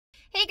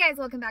Hey guys,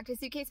 welcome back to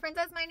Suitcase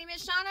Princess. My name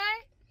is Shanna.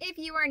 If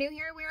you are new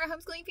here, we are a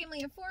homeschooling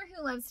family of 4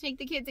 who loves to take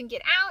the kids and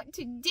get out.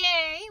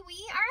 Today, we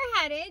are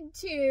headed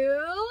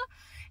to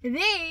the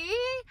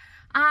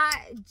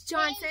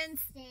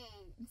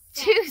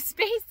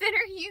Space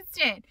Center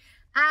Houston.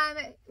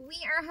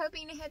 We are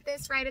hoping to hit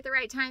this right at the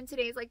right time.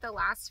 Today's like the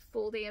last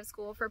full day of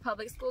school for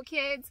public school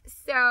kids,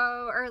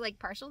 or like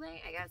partial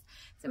day, I guess.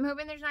 So I'm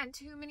hoping there's not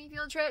too many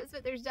field trips,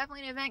 but there's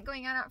definitely an event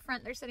going on out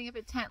front. They're setting up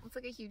a tent. Looks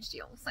like a huge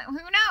deal. So who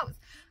knows?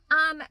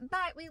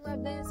 But we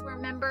love this. We're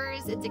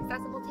members. It's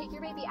accessible. Take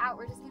your baby out.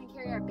 We're just gonna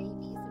carry our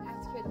baby, so I have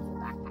to carry the full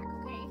backpack,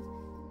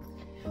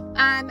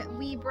 okay?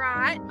 We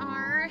brought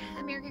our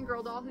American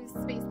Girl doll who's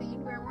space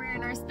themed. We're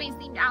wearing our space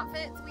themed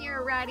outfits. We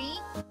are ready.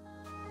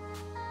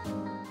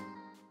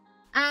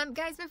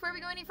 Guys, before we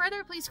go any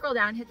further, please scroll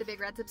down, hit the big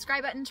red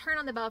subscribe button, turn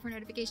on the bell for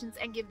notifications,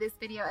 and give this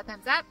video a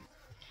thumbs up.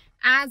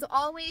 As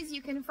always,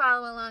 you can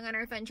follow along on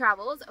our fun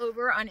travels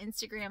over on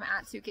Instagram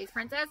at Suitcase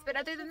Princess. But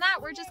other than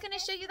that, we're just going to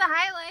show you the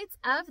highlights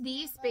of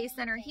the Space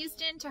Center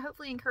Houston to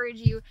hopefully encourage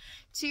you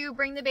to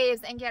bring the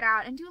babes and get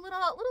out and do a little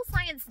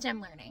science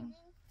STEM learning.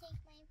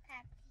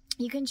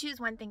 You can choose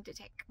one thing to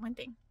take, one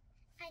thing.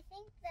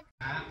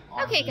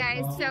 Okay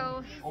guys,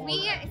 so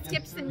we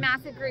skipped some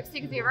massive groups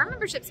because we have our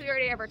membership, so we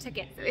already have our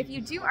ticket. So if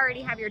you do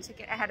already have your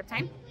ticket ahead of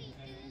time,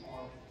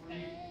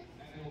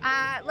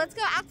 let's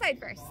go outside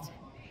first.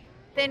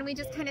 Then we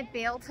just kind of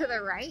bail to the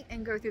right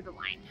and go through the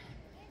line.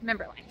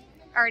 Member line.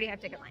 Already have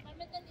ticket line.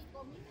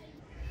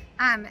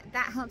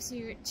 That helps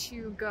you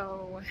to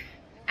go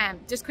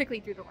just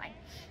quickly through the line.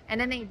 And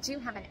then they do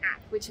have an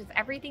app, which is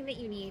everything that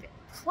you need.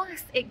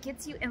 Plus, it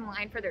gets you in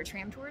line for their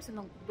tram tours, and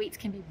the waits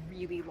can be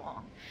really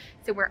long.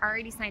 So we're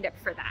already signed up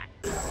for that.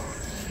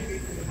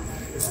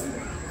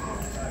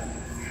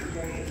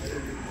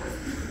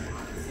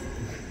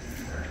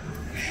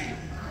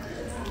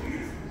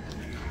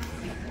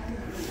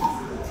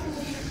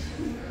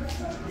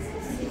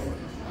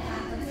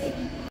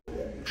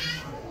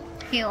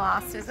 He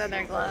lost his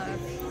other glove.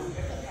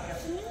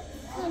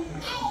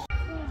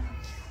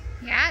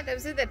 Yeah,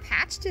 those are the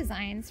patch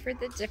designs for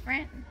the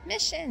different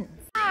missions.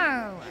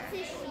 Oh.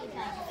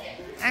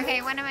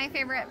 Okay, one of my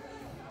favorite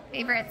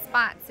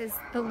spots is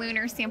the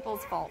Lunar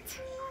Samples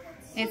Vault.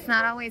 It's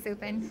not always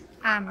open.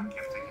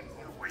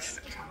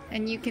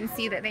 And you can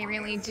see that they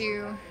really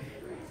do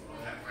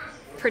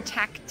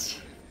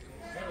protect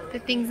the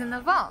things in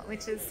the vault,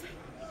 which is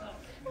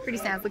pretty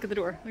sad. Look at the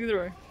door. Look at the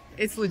door.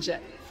 It's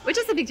legit. Which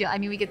is a big deal. I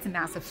mean, we get some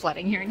massive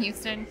flooding here in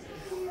Houston.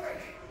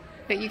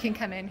 But you can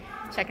come in,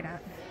 check it out.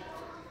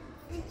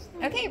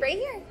 Okay, right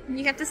here.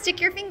 You have to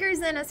stick your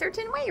fingers in a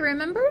certain way,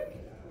 remember?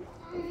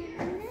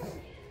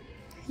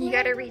 You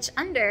gotta reach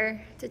under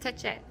to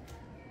touch it.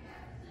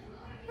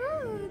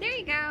 Ooh, there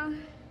you go.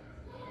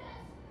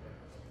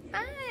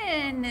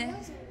 Fun.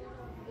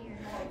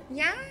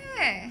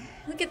 Yeah,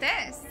 look at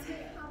this.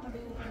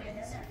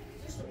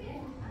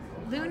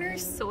 Lunar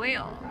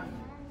soil.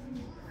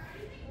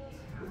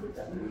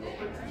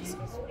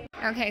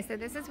 Okay, so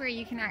this is where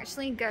you can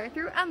actually go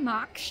through a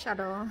mock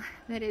shuttle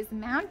that is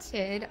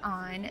mounted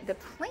on the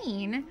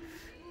plane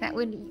that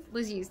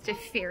was used to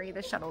ferry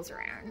the shuttles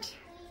around.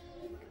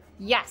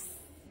 Yes.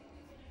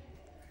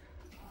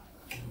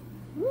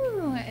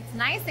 Ooh, it's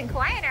nice and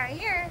quiet out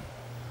here.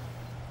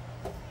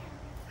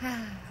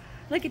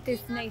 Look at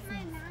this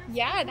niceness.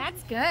 Yeah,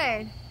 that's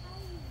good.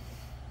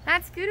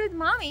 That's good with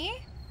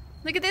mommy.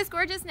 Look at this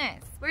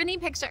gorgeousness. We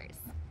need pictures.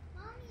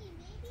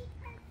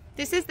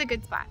 This is the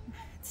good spot.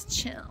 It's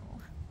chill.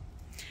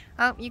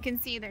 Oh, you can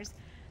see there's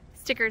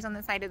stickers on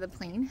the side of the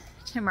plane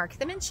to mark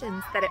the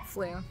mentions that it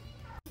flew.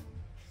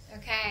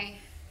 Okay,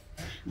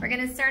 we're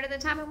gonna start at the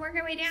top and work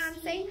our way down.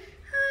 Say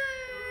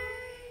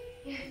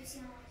hi.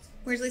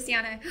 Where's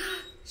Luciana?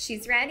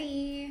 She's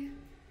ready.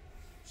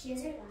 She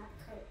has her lab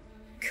coat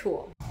on.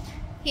 Cool.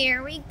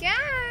 Here we go.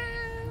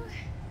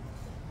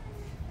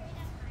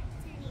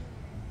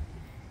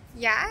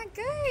 Yeah,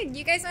 good.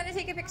 You guys want to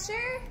take a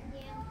picture?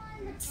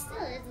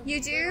 You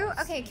do?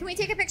 Okay, can we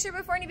take a picture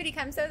before anybody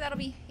comes though? That'll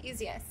be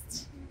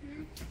easiest.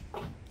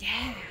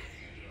 Yeah.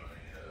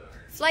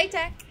 Flight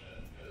deck.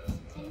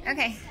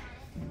 Okay.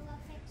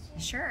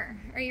 Sure.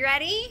 Are you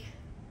ready?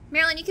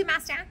 Marilyn, you can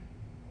mask down.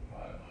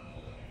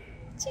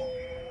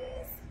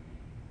 Cheese.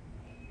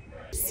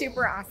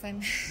 Super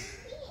awesome.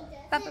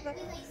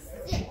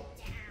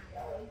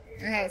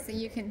 Okay, so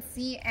you can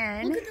see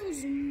in. Look at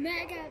those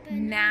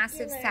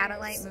massive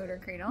satellite motor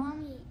cradle.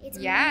 Mommy,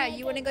 yeah,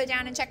 you want to go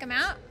down and check them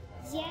out?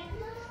 Yeah.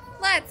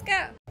 Let's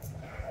go.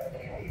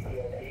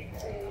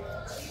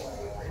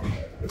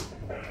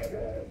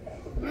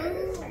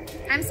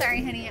 I'm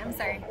sorry, honey. I'm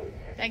sorry.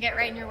 Did I get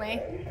right in your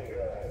way?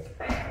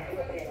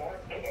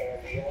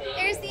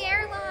 There's the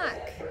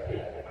airlock.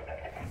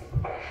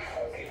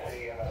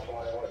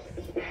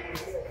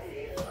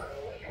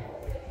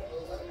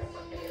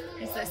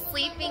 There's a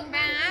sleeping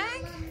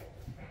bag.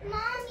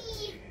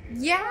 Mommy.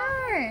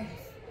 Yeah.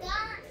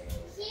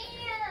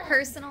 Here.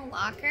 Personal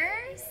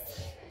lockers.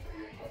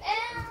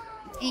 Ew.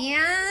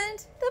 And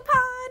the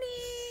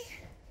potty.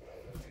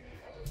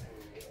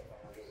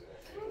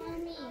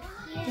 Mommy,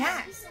 here.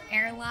 Yeah,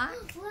 airlock.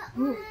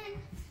 Ooh.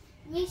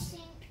 Mission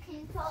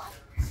control.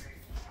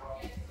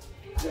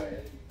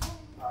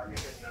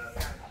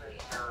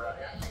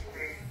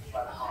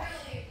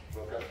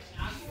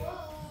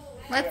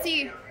 Let's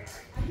see.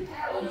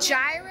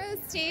 Gyro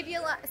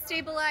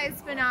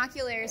stabilized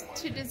binoculars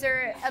to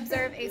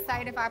observe a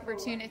site of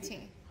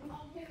opportunity.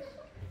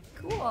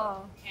 Cool.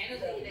 All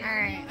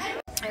right.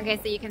 Okay,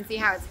 so you can see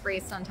how it's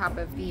braced on top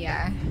of the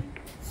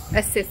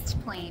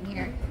assist plane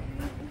here.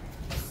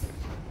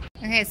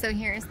 Okay, so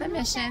here's the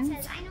mission.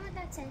 I know what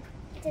that says.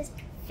 It says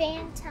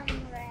Phantom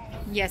Ray.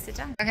 Yes, it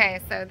does.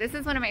 Okay, so this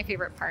is one of my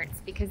favorite parts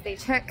because they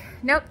took,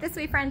 nope, this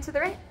way friend to the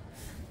right.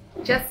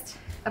 Just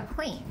a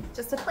plane,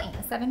 a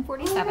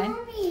 747,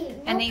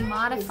 and they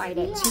modified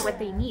it to what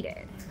they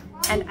needed.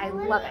 And I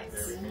love it.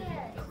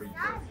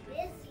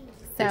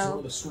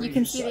 So you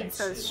can see the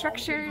exposed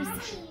structures.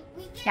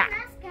 Yeah.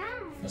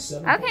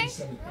 Okay.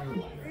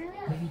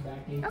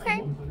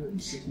 Okay.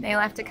 They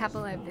left a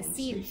couple of the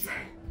seats.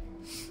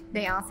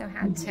 They also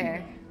had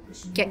to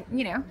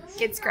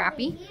get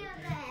scrappy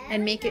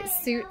and make it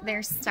suit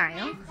their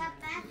style.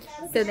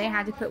 So they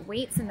had to put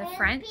weights in the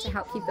front to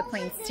help keep the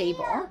plane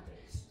stable.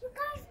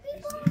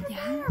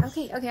 Yeah,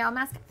 okay, I'll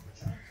mask it.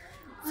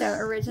 So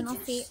original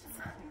seats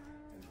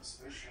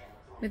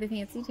with a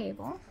fancy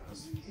table.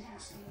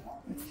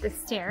 It's the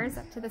stairs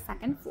up to the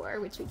second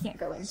floor, which we can't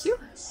go into.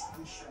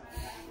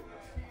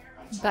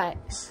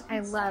 But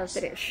I love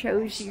that it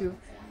shows you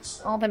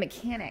all the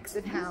mechanics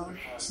of how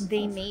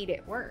they made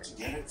it work.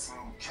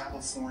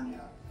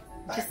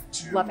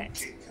 Just love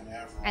it.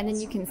 And then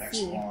you can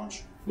see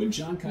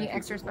the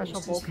extra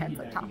special bulkheads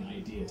up top.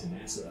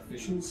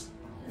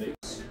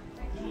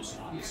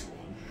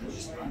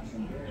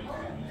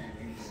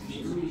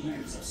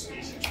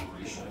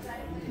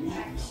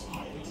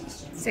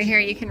 So here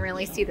you can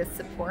really see the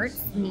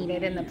supports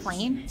needed in the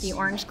plane. The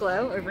orange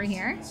glow over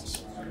here.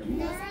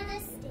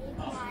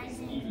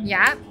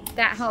 Yeah,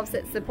 that helps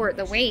it support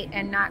the weight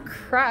and not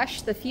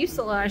crush the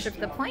fuselage of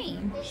the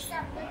plane.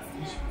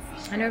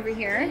 And over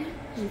here,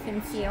 you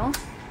can feel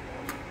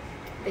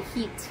the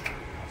heat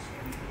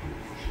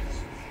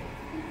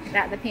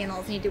that the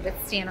panels need to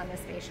withstand on the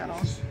space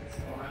shuttle.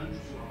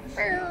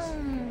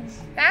 Boom.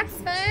 That's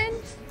fun.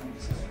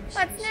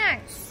 What's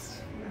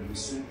next?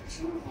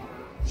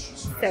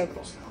 So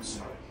cool.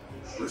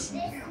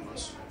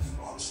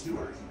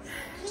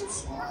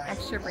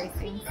 Extra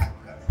bracing.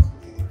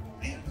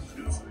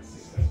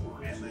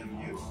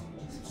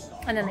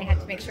 And then they had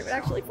to make sure it would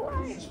actually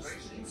fly.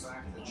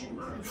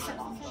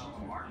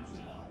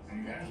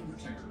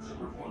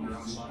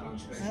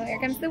 Oh, here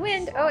comes the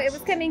wind. Oh, it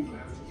was coming.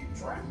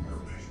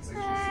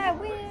 Ah,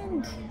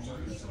 wind.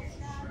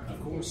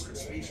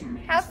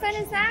 How fun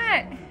is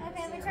that?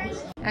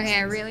 Okay,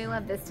 I really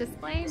love this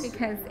display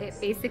because it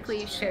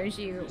basically shows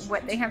you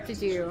what they have to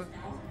do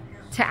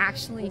to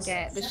actually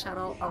get the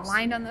shuttle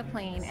aligned on the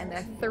plane and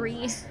the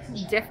 3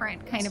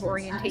 different kind of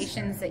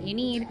orientations that you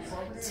need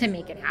to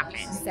make it happen.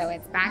 So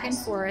it's back and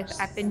forth,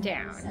 up and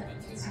down.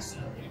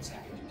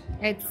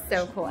 It's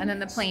so cool. And then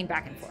the plane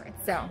back and forth.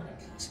 So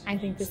I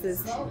think this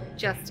is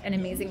just an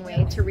amazing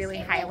way to really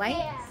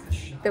highlight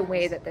the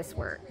way that this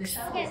works.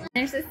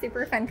 There's a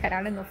super fun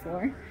cutout in the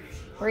floor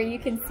where you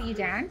can see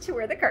down to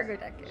where the cargo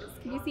deck is.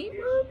 Can you see?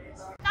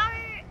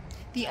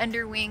 The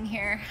underwing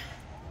here.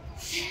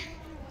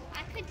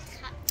 I could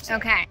touch it.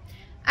 Okay.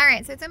 All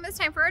right, so it's almost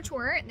time for our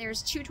tour.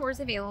 There's 2 tours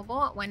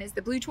available. One is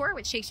the blue tour,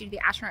 which takes you to the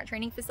astronaut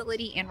training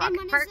facility and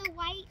Rocket Park. Is the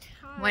white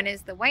tour. One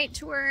is the white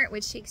tour,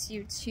 which takes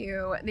you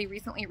to the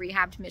recently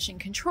rehabbed Mission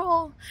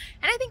Control,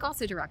 and I think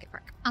also to Rocket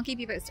Park. I'll keep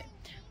you posted.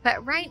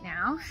 But right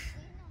now,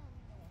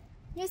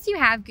 yes, you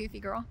have, goofy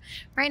girl.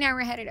 Right now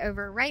we're headed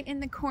over right in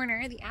the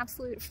corner, the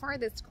absolute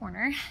farthest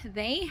corner.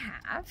 They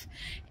have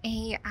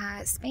a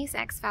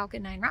SpaceX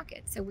Falcon 9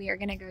 rocket. So we are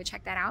gonna go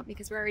check that out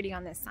because we're already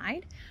on this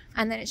side.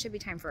 And then it should be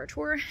time for our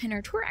tour. And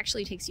our tour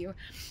actually takes you,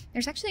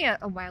 there's actually a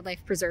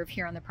wildlife preserve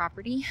here on the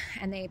property,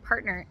 and they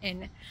partner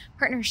in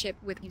partnership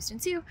with Houston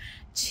Zoo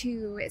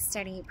to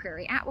study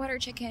prairie atwater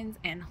chickens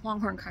and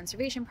longhorn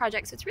conservation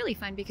projects. So it's really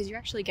fun because you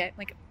actually get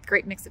like a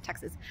great mix of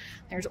Texas.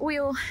 There's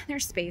oil,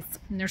 there's space,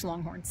 and there's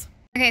longhorns.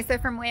 Okay, so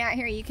from way out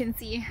here, you can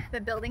see the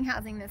building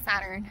housing the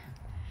Saturn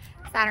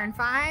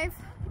V,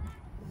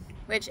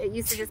 which it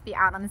used to just be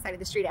out on the side of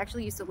the street. I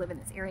actually used to live in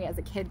this area as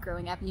a kid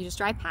growing up, and you just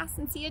drive past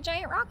and see a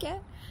giant rocket.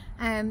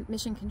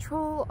 Mission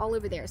Control all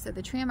over there. So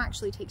the tram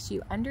actually takes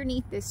you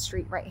underneath this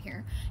street right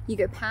here. You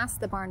go past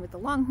the barn with the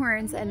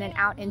longhorns and then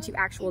out into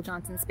actual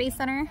Johnson Space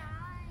Center.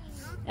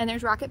 And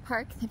there's Rocket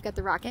Park. They've got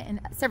the rocket and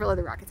several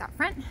other rockets out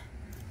front.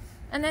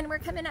 And then we're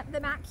coming up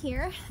the back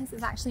here. This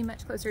is actually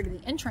much closer to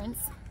the entrance.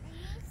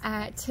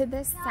 To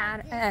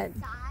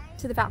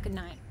the Falcon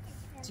 9.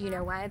 Do you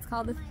know why it's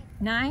called the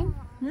 9?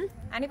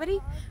 Anybody?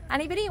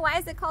 Anybody? Why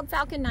is it called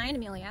Falcon 9,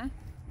 Amelia?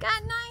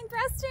 Got 9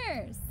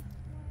 thrusters.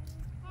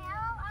 I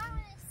want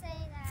to say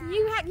that.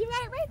 You got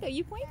it right though.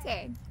 You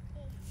pointed.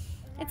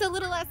 It's a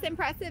little less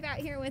impressive out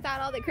here without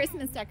all the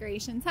Christmas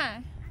decorations, huh?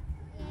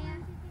 Yeah.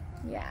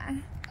 Yeah.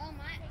 Oh,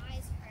 my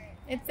eyes hurt.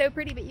 It's so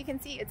pretty, but you can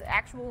see it's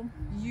actual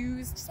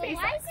used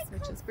SpaceX,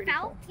 which is pretty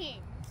cool.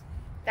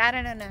 That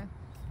I don't know.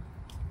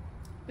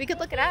 We could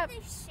look it up. The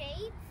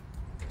shape?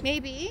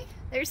 Maybe.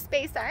 There's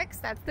SpaceX.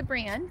 That's the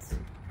brand.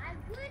 I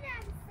would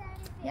have said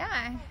it.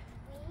 Yeah.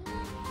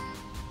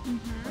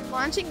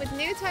 Launching with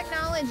new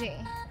technology.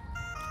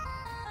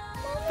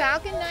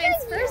 Falcon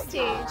 9's first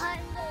stage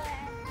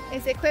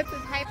is equipped with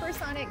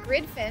hypersonic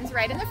grid fins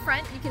right in the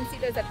front. You can see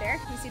those up there.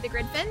 You see the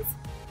grid fins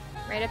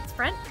right up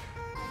front?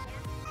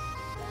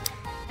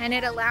 And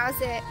it allows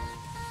it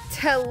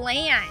to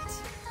land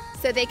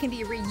so they can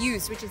be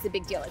reused, which is a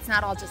big deal. It's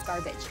not all just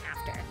garbage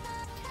after.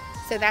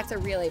 So that's a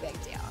really big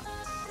deal.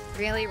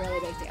 Really, really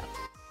big deal.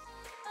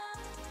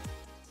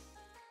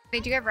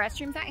 They do have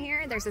restrooms out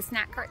here. There's a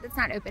snack cart that's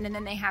not open, and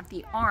then they have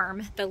the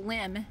arm, the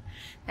limb,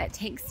 that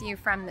takes you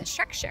from the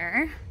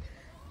structure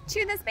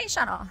to the space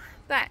shuttle.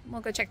 But we'll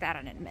go check that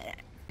out in a minute.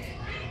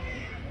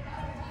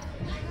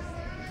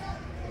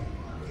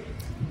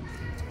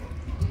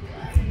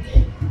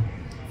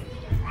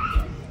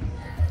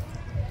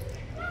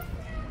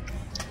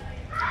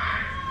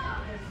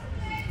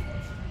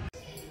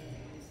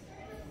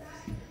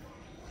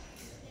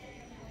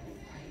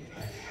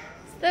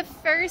 The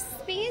first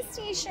space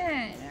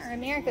station, or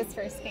America's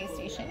first space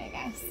station, I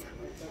guess.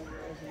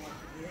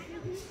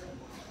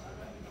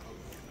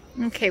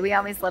 Okay, we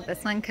always love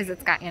this one because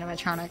it's got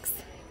animatronics.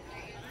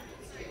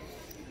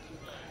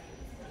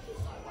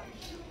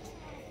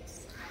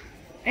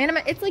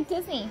 It's like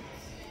Disney,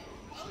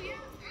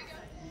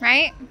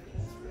 right?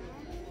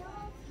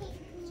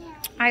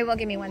 I will,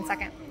 give me 1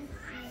 second.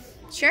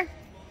 Sure.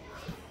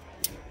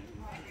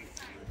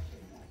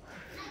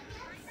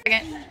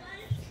 Second.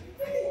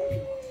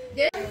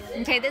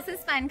 Okay, this is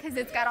fun because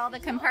it's got all the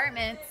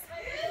compartments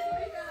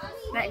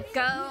that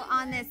go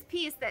on this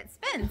piece that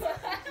spins.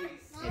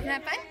 Isn't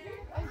that fun?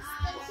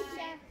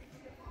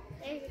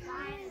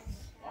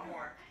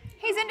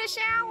 He's in the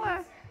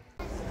shower.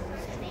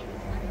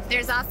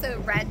 There's also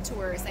red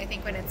tours, I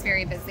think, when it's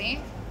very busy.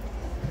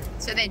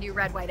 So they do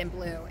red, white, and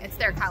blue. It's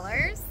their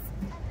colors.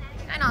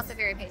 And also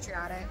very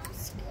patriotic.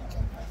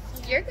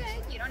 You're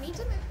good. You don't need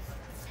to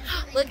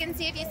move. Look and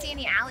see if you see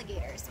any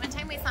alligators. One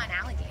time we saw an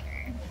alligator.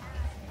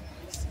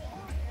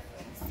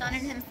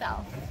 Sunning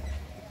himself.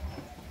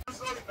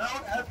 Known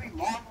as the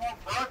Long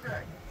Walk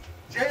Project.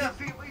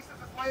 JFC leases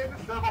its land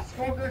to several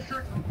school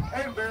districts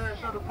and various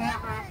other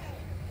partners.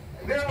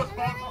 They're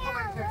responsible for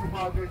maintaining the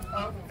project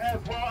as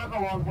well as the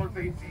longboards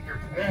that you see here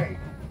today.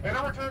 In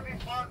return,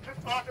 this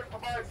project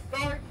provides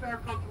science and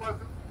agriculture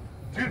lessons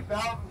to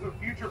thousands of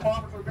future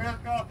farmers of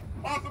America,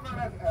 also known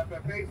as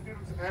FFA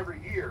students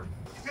every year.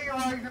 See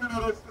right here to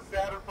notice the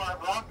Saturn V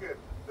rocket.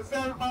 The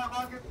Saturn V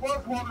rocket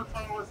was one of the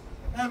tallest,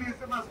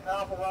 heaviest, and most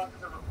powerful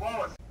rockets ever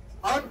flown.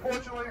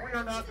 Unfortunately, we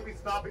are not going to be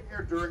stopping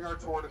here during our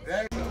tour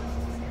today.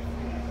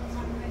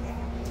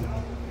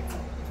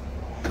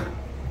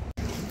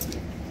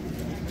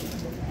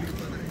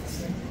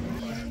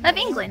 Of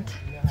England.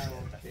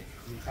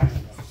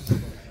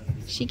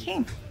 She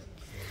came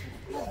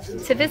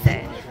to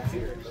visit. We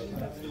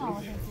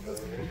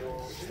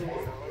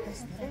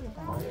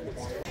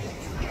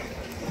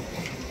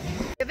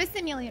have a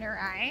simulator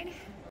ride.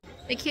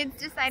 The kids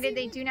decided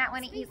they do not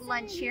want to eat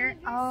lunch here.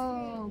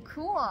 Oh,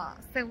 cool.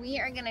 So we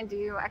are going to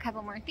do a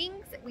couple more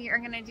things. We are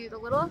going to do the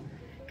little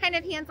kind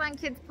of hands-on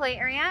kids play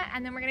area,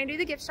 and then we're going to do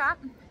the gift shop,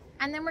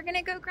 and then we're going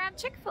to go grab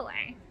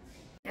Chick-fil-A.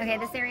 Okay,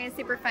 this area is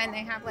super fun. They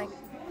have like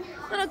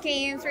little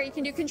games where you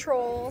can do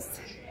controls.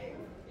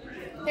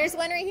 There's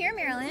one right here,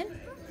 Marilyn.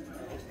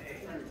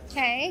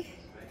 Okay.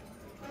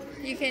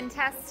 You can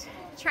test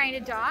trying to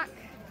dock.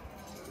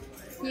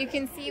 You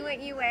can see what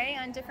you weigh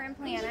on different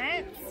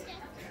planets.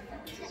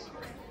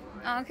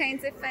 All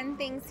kinds of fun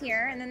things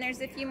here. And then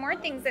there's a few more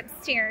things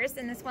upstairs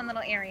in this one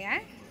little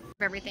area.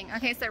 Everything.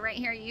 Okay, so right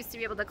here you used to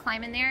be able to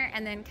climb in there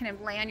and then kind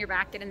of lay on your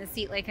back, get in the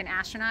seat like an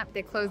astronaut.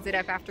 They closed it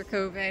up after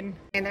COVID.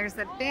 And there's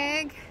a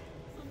big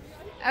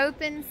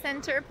open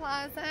center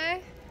plaza.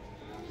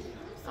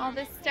 All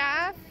this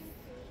stuff.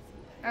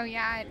 Oh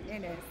yeah,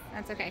 it is.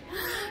 That's okay.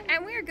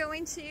 And we're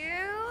going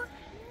to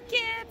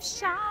gift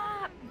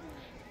shop.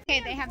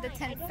 Okay, they have the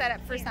tent set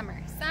up for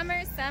summer.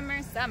 Summer,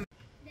 summer, summer.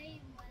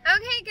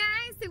 Okay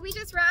guys, so we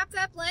just wrapped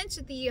up lunch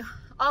at the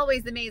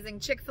always amazing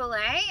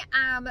Chick-fil-A.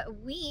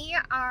 We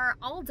are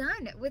all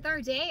done with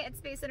our day at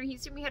Space Center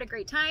Houston. We had a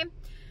great time.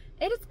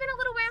 It's been a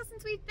little while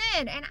since we've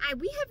been, and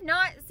we have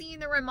not seen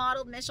the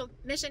remodeled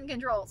mission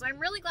control, so I'm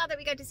really glad that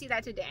we got to see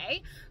that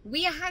today.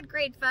 We had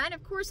great fun.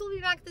 Of course, we'll be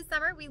back this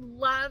summer. We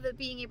love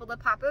being able to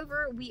pop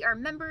over. We are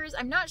members.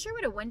 I'm not sure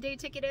what a one-day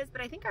ticket is,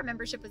 but I think our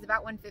membership was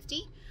about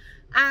 $150.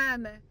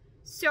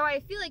 So I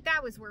feel like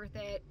that was worth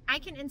it. I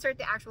can insert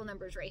the actual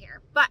numbers right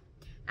here. But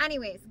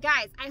anyways,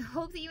 guys, I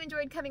hope that you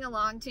enjoyed coming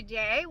along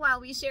today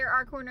while we share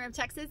our corner of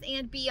Texas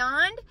and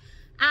beyond.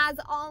 As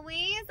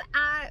always,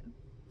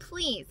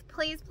 please,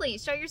 please,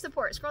 please show your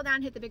support. Scroll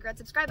down, hit the big red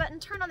subscribe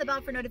button, turn on the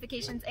bell for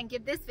notifications, and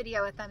give this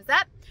video a thumbs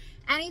up.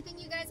 Anything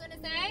you guys want to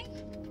say?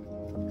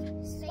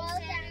 Space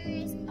Center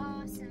is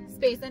awesome.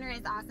 Space Center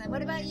is awesome.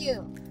 What about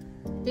you?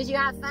 Did you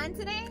have fun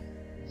today?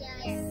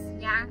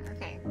 Yes. Yeah?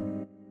 Okay.